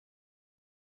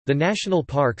The National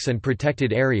Parks and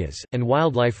Protected Areas, and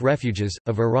Wildlife Refuges,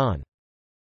 of Iran.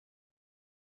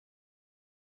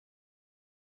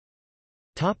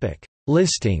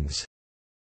 Listings.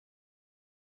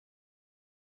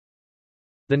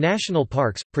 The national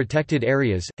parks, protected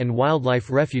areas, and wildlife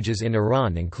refuges in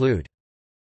Iran include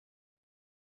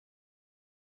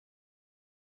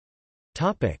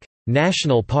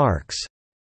National parks.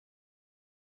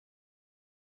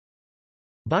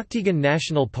 Bakhtigan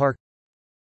National Park,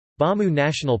 Bamu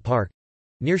National Park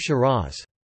near Shiraz,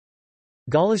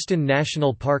 Golistan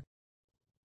National Park,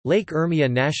 Lake Urmia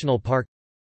National Park,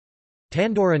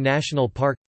 Tandora National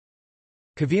Park,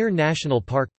 Kavir National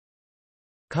Park,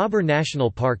 Khabur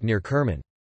National Park near Kerman.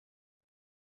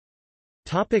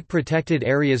 Protected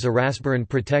areas: Arasbaran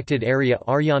Protected Area,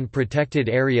 Aryan Protected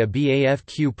Area,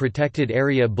 Bafq Protected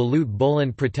Area, Balut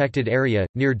Bolan Protected Area,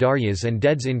 near Daryas and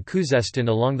Deds in Khuzestan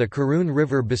along the Karun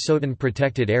River, Basotan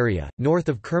Protected Area, north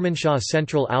of Kermanshah,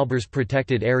 Central Albers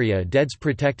Protected Area, Deds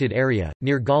Protected Area,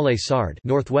 near Gale Sard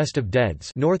northwest of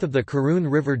Deds, north of the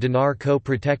Karun River, Dinar Ko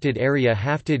Protected Area,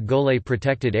 Haftid Gole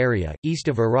Protected Area, east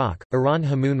of Iraq, Iran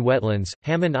Hamoun Wetlands,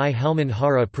 Haman-I Helmand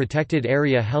Hara Protected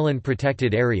Area, Helen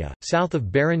Protected Area, south of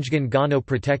Baranjgan Gano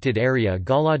Protected Area,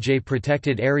 Galajay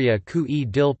Protected Area,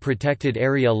 Ku-e-Dil Protected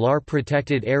Area, Lar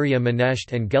Protected Area,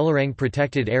 Manesht and Gelarang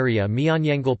Protected Area,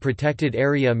 Mianyangal Protected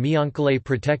Area, Miankale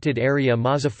Protected Area,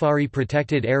 Mazafari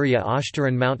Protected Area,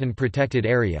 Ashtaran Mountain Protected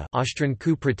Area, Ashtran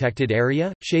Ku Protected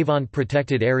Area, Shavand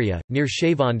Protected Area, near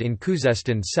Shavand in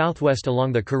Khuzestan, southwest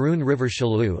along the Karun River,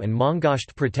 Shalu and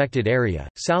Mongasht Protected Area,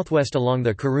 southwest along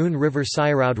the Karun River,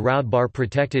 Sayaraud Raudbar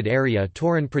Protected Area,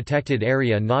 Toran Protected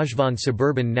Area, Najvan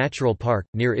Suburban Natural Park,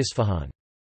 near Isfahan.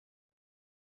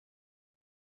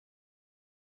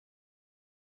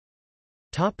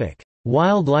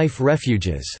 Wildlife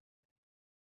refuges.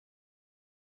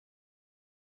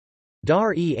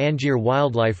 Dar-e-Anjir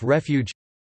Wildlife Refuge,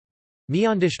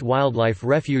 Miandisht Wildlife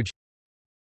Refuge,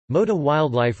 Mota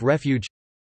Wildlife Refuge,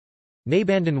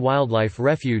 Nabandan Wildlife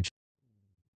Refuge,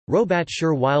 Robat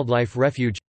Shur Wildlife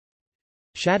Refuge,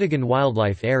 Shadigan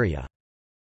Wildlife Area.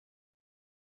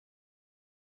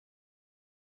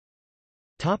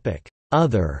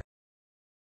 Other.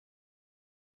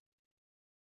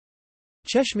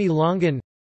 Cheshmi Longan,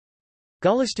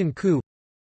 Golistan Ku,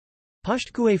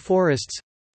 Pashtkue Forests,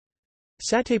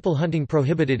 Satapal Hunting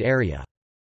Prohibited Area.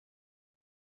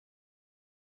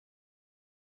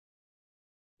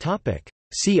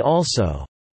 See also: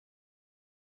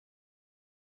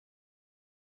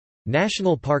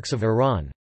 National Parks of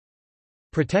Iran,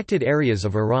 Protected Areas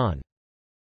of Iran.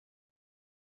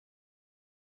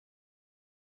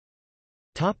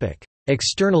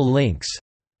 External links.